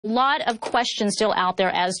A lot of questions still out there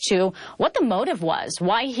as to what the motive was.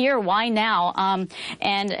 Why here? Why now?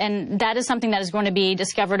 And that is something that is going to be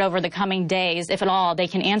discovered over the coming days, if at all they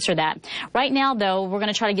can answer that. Right now, though, we're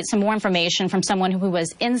going to try to get some more information from someone who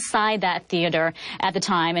was inside that theater at the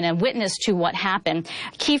time and a witness to what happened.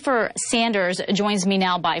 Kiefer Sanders joins me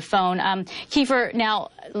now by phone. Kiefer, now,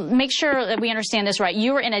 make sure that we understand this right.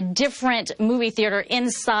 You were in a different movie theater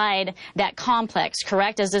inside that complex,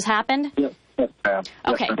 correct, as this happened? Yes.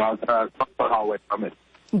 Okay. Yes, I was the hallway from it.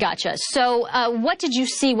 Gotcha. So what did you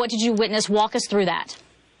see? What did you witness? Walk us through that.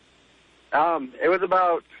 It was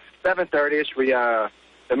about 7:30ish.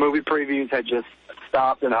 The movie previews had just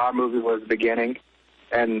stopped and our movie was beginning.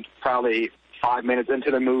 And probably 5 minutes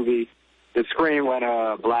into the movie, the screen went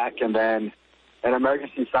black and then an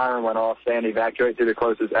emergency siren went off saying evacuate through the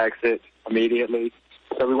closest exit immediately.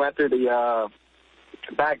 So we went through the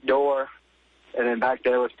back door. And then back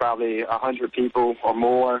there was probably 100 people or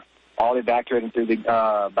more, all evacuating through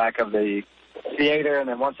the back of the theater. And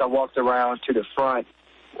then once I walked around to the front,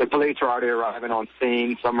 the police were already arriving on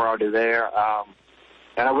scene. Some were already there.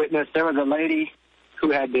 And I witnessed there was a lady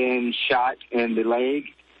who had been shot in the leg,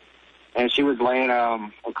 and she was laying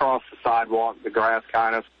across the sidewalk, the grass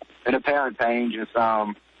kind of, in apparent pain, just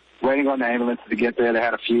waiting on the ambulance to get there. They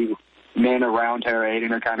had a few men around her,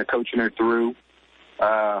 aiding her, kind of coaching her through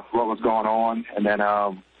what was going on. And then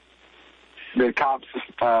the cops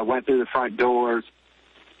went through the front doors,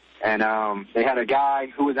 and they had a guy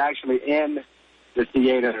who was actually in the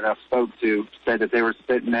theater that I spoke to, said that they were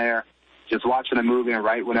sitting there just watching a movie, and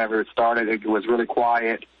right whenever it started, it was really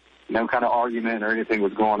quiet. No kind of argument or anything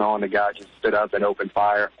was going on. The guy just stood up and opened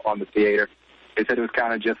fire on the theater. They said it was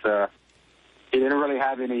kind of just he didn't really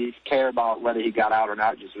have any care about whether he got out or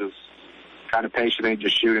not, just was kind of patiently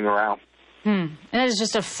just shooting around. And that is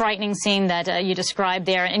just a frightening scene that you described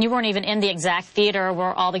there, and you weren't even in the exact theater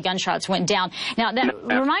where all the gunshots went down. Now, that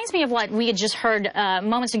reminds me of what we had just heard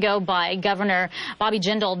moments ago by Governor Bobby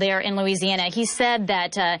Jindal there in Louisiana. He said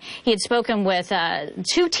that he had spoken with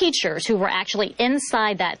two teachers who were actually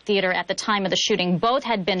inside that theater at the time of the shooting. Both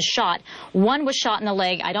had been shot. One was shot in the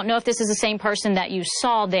leg. I don't know if this is the same person that you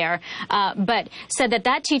saw there, but said that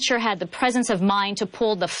that teacher had the presence of mind to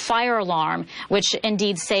pull the fire alarm, which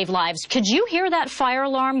indeed saved lives. Could you hear that fire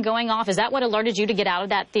alarm going off? Is that what alerted you to get out of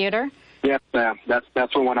that theater? Yes, ma'am. That's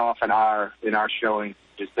what went off in our showing.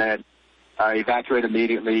 Just said evacuate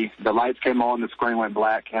immediately. The lights came on, the screen went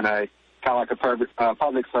black, and kind of like a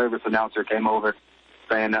public service announcer came over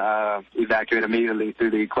saying evacuate immediately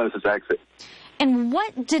through the closest exit. And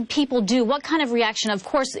what did people do? What kind of reaction? Of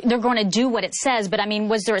course, they're going to do what it says, but I mean,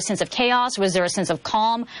 was there a sense of chaos? Was there a sense of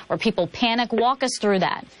calm? Or people panic? Walk us through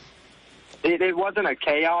that. It wasn't a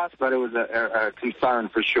chaos, but it was a concern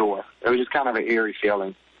for sure. It was just kind of an eerie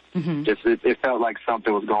feeling. Just it felt like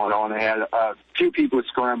something was going on. They had a few people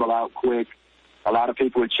scramble out quick. A lot of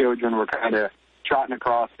people with children were kind of trotting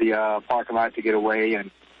across the parking lot to get away, and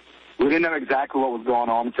we didn't know exactly what was going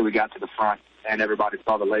on until we got to the front, and everybody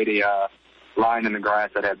saw the lady lying in the grass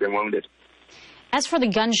that had been wounded. As for the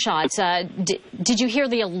gunshots, did you hear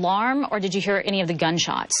the alarm, or did you hear any of the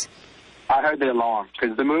gunshots? I heard the alarm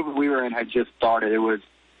because the movie we were in had just started. It was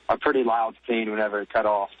a pretty loud scene whenever it cut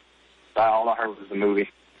off. All I heard was the movie.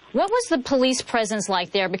 What was the police presence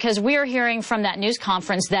like there? Because we are hearing from that news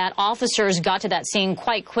conference that officers got to that scene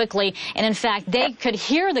quite quickly, and in fact, they could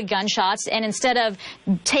hear the gunshots, and instead of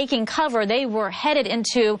taking cover, they were headed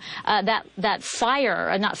into that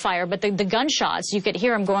fire, not fire, but the gunshots. You could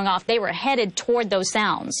hear them going off. They were headed toward those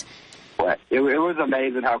sounds. It was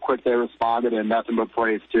amazing how quick they responded, and nothing but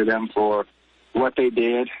praise to them for what they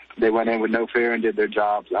did. They went in with no fear and did their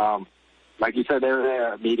jobs. Like you said, they were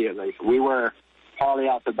there immediately. We were hardly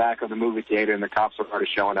out the back of the movie theater, and the cops were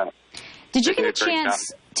already showing up. Did you get a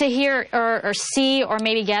chance to hear or see or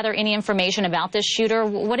maybe gather any information about this shooter?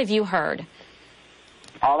 What have you heard?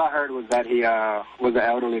 All I heard was that he was an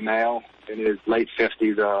elderly male in his late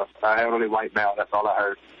 50s, an elderly white male. That's all I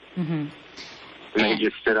heard. And they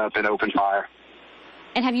just stood up and opened fire.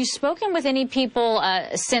 And have you spoken with any people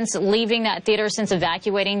since leaving that theater, since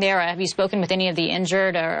evacuating there? Or have you spoken with any of the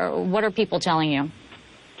injured, or what are people telling you?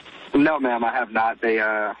 No, ma'am, I have not.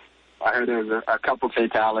 I heard there was a couple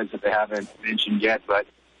fatalities that they haven't mentioned yet, but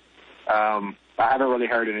I haven't really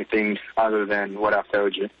heard anything other than what I've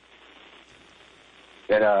told you.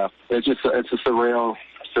 It's a surreal.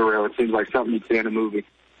 It seems like something you'd see in a movie.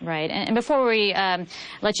 Right. And before we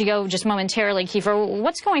let you go just momentarily, Kiefer,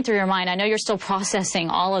 what's going through your mind? I know you're still processing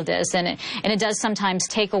all of this, and it does sometimes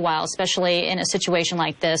take a while, especially in a situation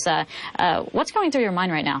like this. What's going through your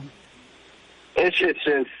mind right now? It's just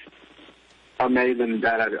amazing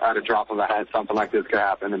that at a drop of a hat something like this could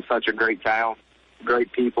happen in such a great town,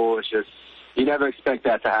 great people. It's just, you never expect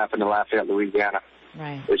that to happen in Lafayette, Louisiana.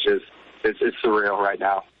 Right. It's surreal right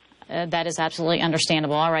now. That is absolutely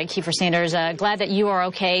understandable. All right, Kiefer Sanders, glad that you are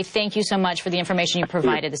okay. Thank you so much for the information you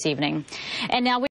provided this evening. And now